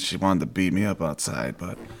something, and she wanted to beat me up outside,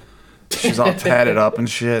 but she's all tatted up and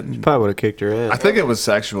shit. And Probably would have kicked her I ass. think it was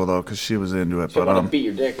sexual though, because she was into it. So But want to beat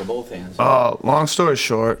your dick with both hands. long story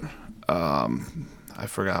short, I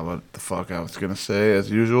forgot what the fuck I was gonna say as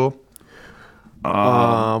usual.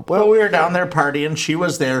 Well, we were down there partying. She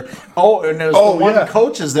was there. Oh, and there was the one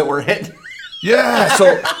coaches that were hitting. Yeah,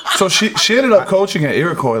 so she ended up coaching at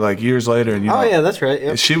Iroquois like years later, and Oh yeah, that's right.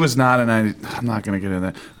 Yep. she was not I'm not gonna get into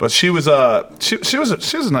that, but she was she was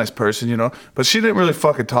a nice person, but she didn't really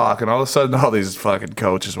fucking talk, and all of a sudden all these fucking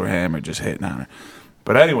coaches were hammered, just hitting on her.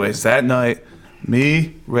 But anyways, that night,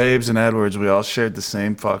 me, Raves, and Edwards, we all shared the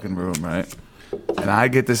same fucking room, right? And I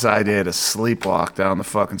get this idea to sleepwalk down the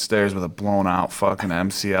fucking stairs with a blown out fucking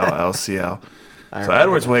MCL, LCL. So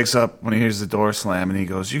Edwards wakes up when he hears the door slam, and he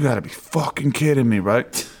goes, "You gotta be fucking kidding me,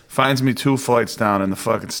 right?" Finds me 2 flights down in the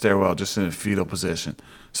fucking stairwell, just in a fetal position.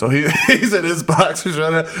 So he's in his boxers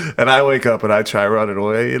running, and I wake up and I try running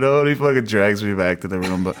away, and he fucking drags me back to the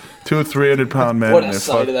room. But 2 300-pound men, What and a they're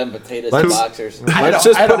sight of fucking. them potatoes Let's- and boxers. I Let's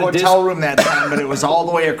had just a put a hotel room that time, but it was all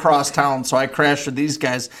the way across town. So I crashed with these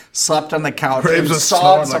guys, slept on the couch, Raves and was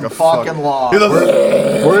sawed snoring some like a fucking fuck. log. He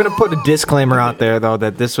looked- We're gonna put a disclaimer out there though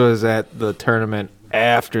that this was at the tournament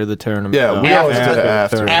after the tournament. Yeah, we always did it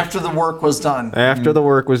after. the tournament. After the work was done. After the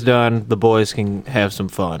work was done, the boys can have some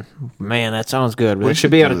fun. Man, that sounds good. It should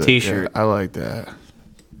be on do a that. T-shirt. Yeah, I like that.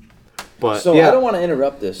 But So yeah. I don't want to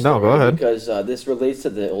interrupt this. No, story go ahead. Because this relates to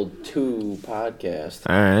the old 2 podcast.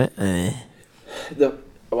 All right.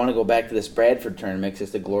 I want to go back to this Bradford tournament 'cause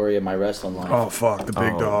it's the glory of my wrestling life. Oh fuck, the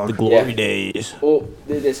big dog. The glory Yeah. days. Well,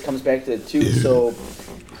 this comes back to the 2. So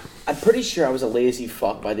I'm pretty sure I was a lazy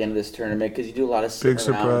fuck by the end of this tournament because you do a lot of sitting Big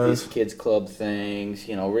around with these surprise. kids club things.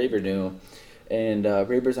 You know, Raber knew. And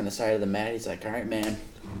Raber's on the side of the mat. He's like, all right, man.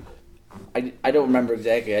 I don't remember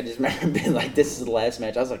exactly. I just remember being like, this is the last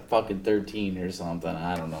match. I was like fucking 13 or something.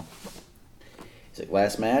 I don't know. He's like,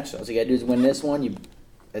 last match? All you got to do is win this one.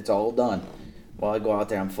 It's all done. Well, I go out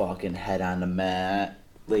there, I'm fucking head on the mat.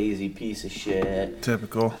 Lazy piece of shit.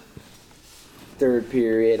 Typical. Third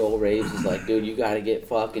period, old Raves is like, dude, you got to get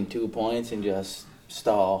fucking 2 points and just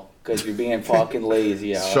stall. Because you're being fucking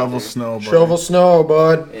lazy out Shovel there. snow, buddy. Shovel snow,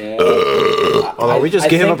 bud. Yeah. Although we just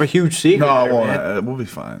gave think up a huge secret. No, I there, won't. man. We'll be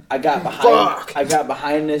fine. I got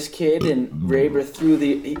behind this kid, and Raber threw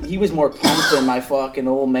he was more pumped than my fucking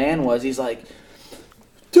old man was. He's like,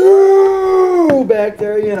 dude, back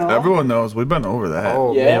there, you know. Everyone knows we've been over that.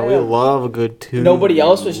 Oh, Yeah. man, we love a good 2. Nobody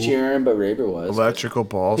else was cheering, but Raber was. Electrical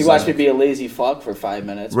balls. He watched me be a lazy fuck for 5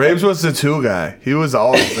 minutes. Raves was the 2 guy. He was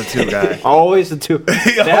always the 2 guy. Always the 2.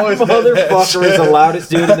 That always did that motherfucker is the shit. loudest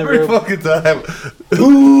dude in the Every room. fucking time.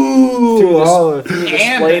 Ooh, all Through the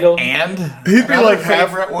And Sladle. He'd be another like half.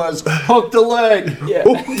 favorite was hook the leg. Yeah.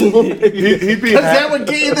 He'd be Because that half, would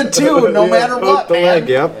get you the 2 no matter what, the man. leg,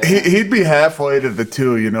 yep. he'd be halfway to the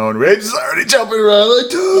 2, you know, and Raves is already jumping around like,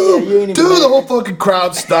 dude, you ain't even dude, the there. whole fucking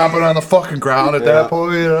crowd stomping on the fucking ground at that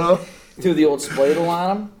point, you know. Threw the old Spladle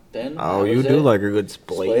on him. Then Oh, that you was do it. like a good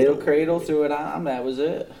Spladle split. cradle, threw it on him. That was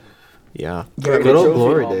it. Yeah. Carried Good the old trophy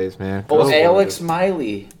glory home. days, man. Good Oh, old glory Alex days.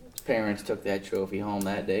 Smiley's parents took that trophy home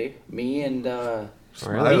that day. Me and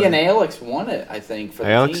Really? Alex won it. I think for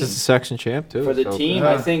Alex the is team. the section champ, too. For the so team, good.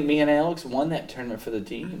 I think me and Alex won that tournament for the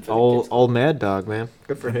team. For the Old, kids. old Mad Dog, man.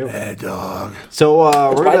 Good for him. Hey, dog. So,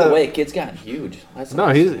 we're By gonna... the way, kid's gotten huge. That's No,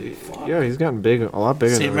 awesome. Fuck. he's gotten big, a lot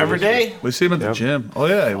bigger See than him every we used to. day. We see him at the Yep. gym. Oh,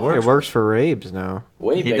 yeah, he He works. works for Rabes now.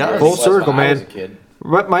 Way bigger. does. than Full he was circle, when I was man. a kid.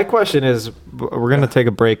 But my question is, we're gonna take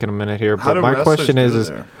a break in a minute here. How But do my wrestlers question do is,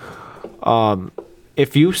 there?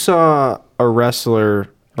 if you saw a wrestler,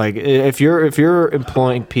 like if you're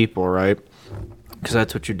employing people, right? Because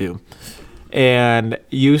that's what you do, and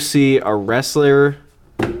you see a wrestler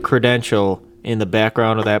credential in the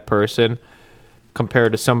background of that person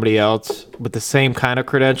compared to somebody else with the same kind of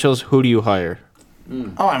credentials, who do you hire?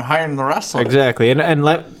 Oh, I'm hiring the wrestler. Exactly, and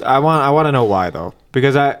I want to know why though,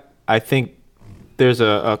 because I think there's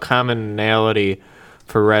a commonality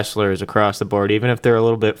for wrestlers across the board, even if they're a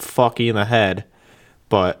little bit fucky in the head.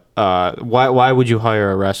 But why would you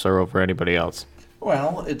hire a wrestler over anybody else?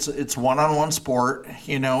 Well, it's one-on-one sport.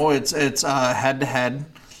 You know, it's head-to-head.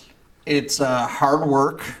 It's hard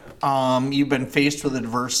work. You've been faced with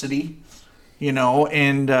adversity. You know,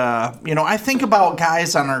 and I think about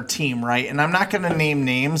guys on our team, right? And I'm not going to name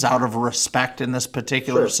names out of respect in this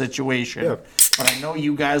particular situation, but I know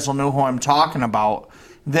you guys will know who I'm talking about.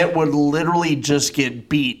 That would literally just get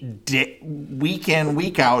beat week in,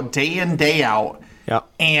 week out, day in, day out. Yeah.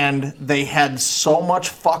 And they had so much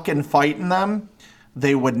fucking fight in them,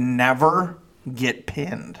 they would never get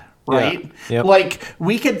pinned, right? Yeah. Yep. Like,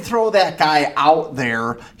 we could throw that guy out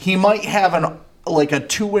there. He might have a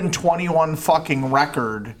 2-21 fucking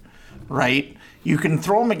record, right? You can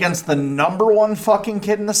throw him against the number 1 fucking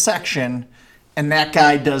kid in the section, and that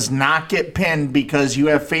guy does not get pinned because you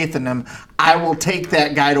have faith in him. I will take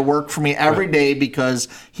that guy to work for me every day because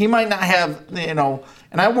he might not have, and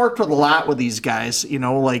I worked with a lot with these guys,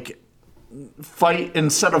 like fight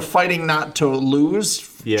instead of fighting not to lose,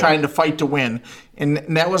 trying to fight to win. And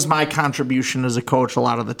that was my contribution as a coach a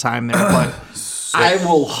lot of the time there. But I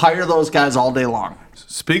will hire those guys all day long.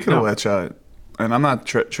 Speaking of which, and I'm not,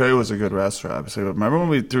 Trey was a good wrestler, obviously, but remember when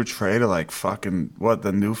we threw Trey to, like, fucking,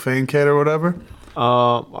 the New Fame kid or whatever?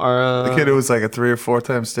 The kid who was, like, a 3 or 4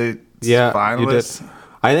 time state finalist? You did.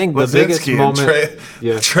 I think the biggest Wazinski, moment...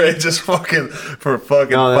 and Trey just fucking, for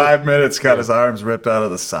fucking 5 minutes, got his arms ripped out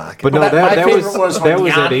of the socket. But no, My that favorite was when at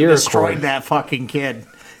Yanni Iroquois. destroyed that fucking kid.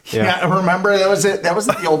 Yeah. Remember? That was it. That was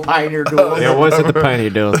the old Pioneer duel. Yeah, it was at the Pioneer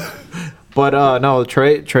Duel. But no,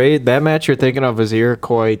 Trey, that match you're thinking of is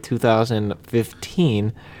Iroquois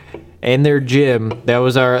 2015. In their gym, that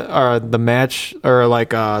was the match, or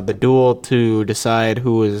the duel to decide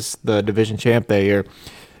who was the division champ that year.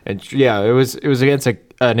 And yeah, it was against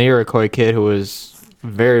an Iroquois kid who was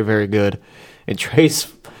very, very good. And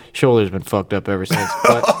Trey's shoulder's been fucked up ever since.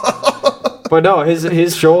 But no,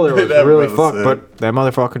 his shoulder was That really was fucked. sick. But that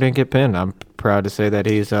motherfucker didn't get pinned. I'm proud to say that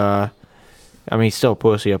he's he's still a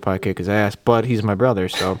pussy. I'll probably kick his ass, but he's my brother,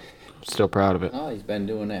 so Still proud of it. Oh, he's been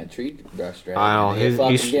doing that tree brush drag. I know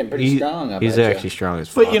He's getting pretty strong. He's betcha. actually strong as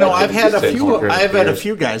fuck. But you know, I've had a few. 600 I've had a years.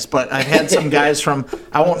 few guys, but I've had some guys from.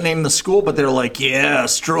 I won't name the school, but they're like, "Yeah,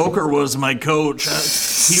 Stroker was my coach.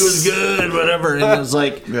 He was good, whatever." And it was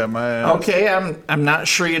like, Yeah, my ass. okay, I'm not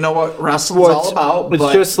sure you know what wrestling's all about. It's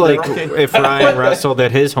but just like they're okay. if Ryan wrestled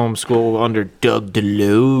at his home school under Doug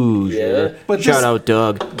Deluge. Yeah. But Shout this- out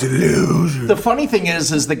Doug. The funny thing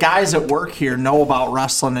is the guys at work here know about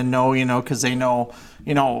wrestling and know, because they know,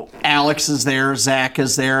 Alex is there, Zach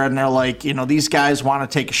is there, and they're like, these guys want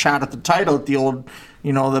to take a shot at the title at the old,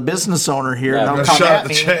 the business owner here. Yeah, and they'll A come shot at at the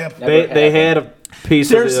me. champ. They had a piece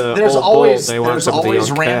There's of the there's old always bull. They want there's some of the always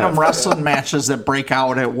young random calf. wrestling matches that break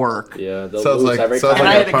out at work. Yeah, they'll Sounds lose like- every sounds time. And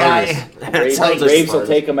I like had a guy Raves, like Raves will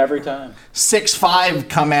take them every time. 6'5"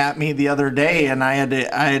 come at me the other day, and I had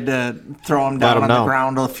to throw him down him on the know.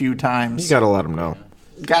 ground a few times. You gotta let him know.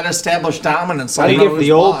 Got to establish dominance. Gotta I know give who's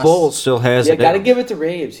The old boss. bull still has Yeah, it. gotta in. give it to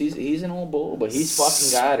Raves. He's an old bull, but he's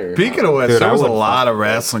fucking got her. Speaking of which, Dude, there I was a wouldn't lot of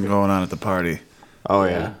wrestling going on at the party. Oh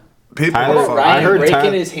yeah. People Tyler- were How about fucking. I Ryan heard breaking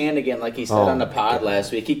Tyler- his hand again, like he said Oh, on the pod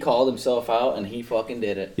last week. He called himself out, and he fucking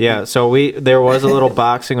did it. Yeah, so there was a little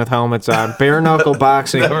boxing with helmets on, bare knuckle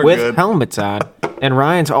boxing Never with good. helmets on, and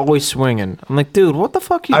Ryan's always swinging. I'm like, dude, what the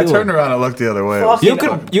fuck you I doing? turned around and looked the other way. It Fuck was You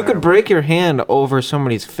Fucking could you could break your hand over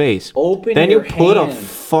somebody's face. Open then your you put a hand.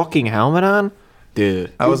 fucking helmet on,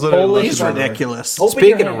 dude. I was literally Holy looking He's the other way. ridiculous. Open Speaking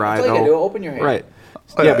your of hand. Ryan, That's all you though, do. Open your hand. Right?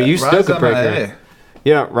 Oh, Yeah, but you still Ryan's could break MIA. your.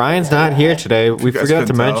 Yeah, Ryan's not here today. We guys forgot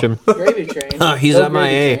to couldn't mention. Gravy train. He's Go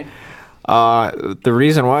MIA. gravy train. The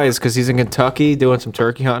reason why is because he's in Kentucky doing some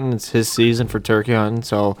turkey hunting. It's his season for turkey hunting,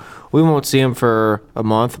 so we won't see him for a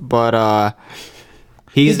month. But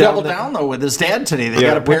He he's doubled there. down though with his dad today. They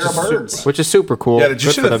got a pair of birds. Which is super cool. Yeah, did you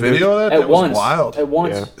Good see for the them, dude. video of that? At That was once. wild. At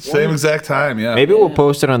once. Yeah. Same exact time, yeah. Maybe we'll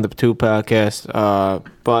post it on the 2 podcast.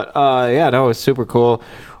 But yeah, no, it's super cool.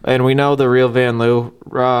 And we know the real Van Loo.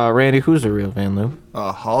 Randy, who's the real Van Loo?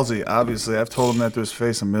 Halsey, obviously. I've told him that to his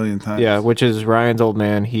face a million times. Yeah, which is Ryan's old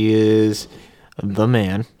man. He is the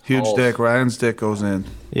man. Huge Halsey. dick. Ryan's dick goes in.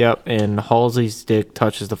 Yep, and Halsey's dick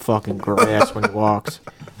touches the fucking grass when he walks.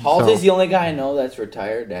 Halsey's So- the only guy I know that's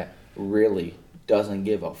retired that really doesn't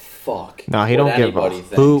give a fuck. No, he what don't give a anybody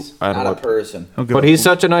who- thinks. I don't Not a know. person. Don't give But a he's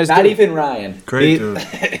fuck. such a nice Not dude. even Ryan. Great he- dude.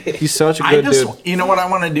 He's such a I good just, dude. you know what I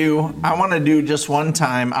want to do? I want to do just one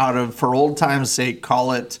time for old time's sake,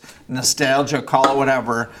 call it nostalgia, call it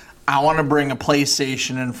whatever. I want to bring a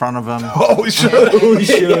PlayStation in front of him. Oh, we should.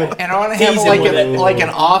 And I want to have Tease like him with like an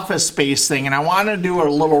Office Space thing, and I want to do a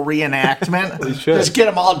little reenactment. should. Just get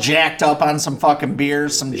them all jacked up on some fucking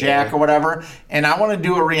beers, some Jack or whatever. And I want to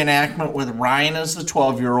do a reenactment with Ryan as the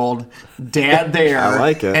 12-year-old, Dad there, I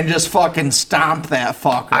like it. and just fucking stomp that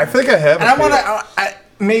fucker. I think I have And a I want few. to.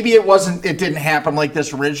 Maybe it didn't happen like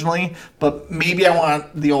this originally, but maybe I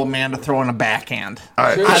want the old man to throw in a backhand. All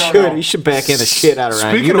right. Sure. I don't know. He should backhand the shit out of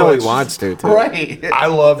Ryan. Speaking You of know which- he wants to, too. Right. I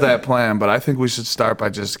love that plan, but I think we should start by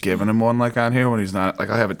just giving him one like on here when he's not.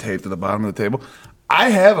 Like I have it taped to the bottom of the table. I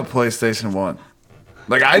have a PlayStation 1.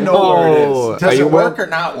 Like I know where it Oh, is. Does you it work will- or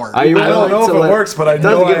not work? Are you I don't willing know to if it let- works, but I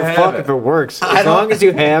Doesn't know give I a have fuck it. if it works. I As don't- long as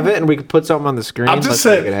you have it and we can put something on the screen. I'm just let's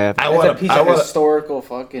saying. make it happen. I That's a want piece to. I of want. historical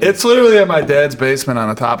fucking. It's literally at my dad's basement on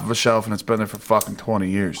the top of a shelf, and it's been there for fucking 20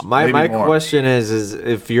 years. My maybe more. question is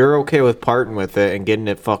if you're okay with parting with it and getting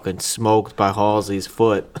it fucking smoked by Halsey's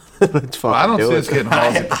foot, let's fucking I don't do see it. us getting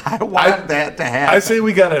Halsey. I want that to happen. I say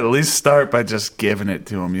we gotta at least start by just giving it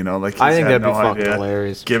to him. You know, like I he's think had that'd be no fucking idea.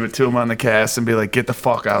 hilarious. Give it to him on the cast and be like, "Get the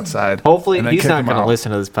fuck outside." Hopefully And then he's kick not him going to out.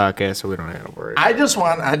 listen to this podcast, so we don't have to worry. I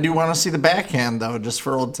do want to see the backhand though, just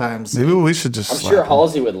for old times. Maybe we should just. I'm slap sure him.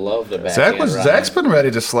 Halsey would love the backhand. Zach's been ready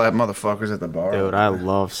to slap motherfuckers at the bar. Dude, I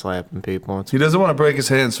love slapping people. It's He doesn't want to break his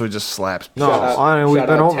hand, so he just slaps. No, Shout out- I mean, we've shout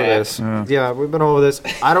been out over Tat. this. Yeah, we've been over this.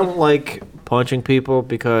 I don't like punching people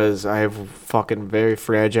because I have fucking very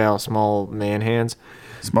fragile, small man hands.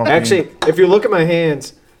 Small Actually, if you look at my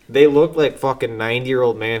hands, they look like fucking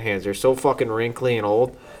 90-year-old man hands. They're so fucking wrinkly and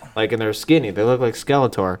old. Like, and they're skinny. They look like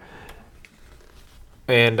Skeletor.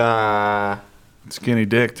 And, skinny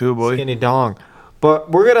dick too, boy. skinny dong.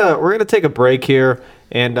 But we're gonna take a break here,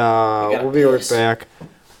 and we'll be right piss. back.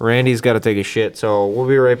 Randy's got to take a shit, so we'll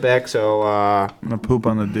be right back. So I'm gonna poop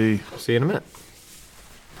on the D. see you in a minute.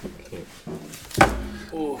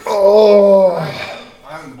 Oh.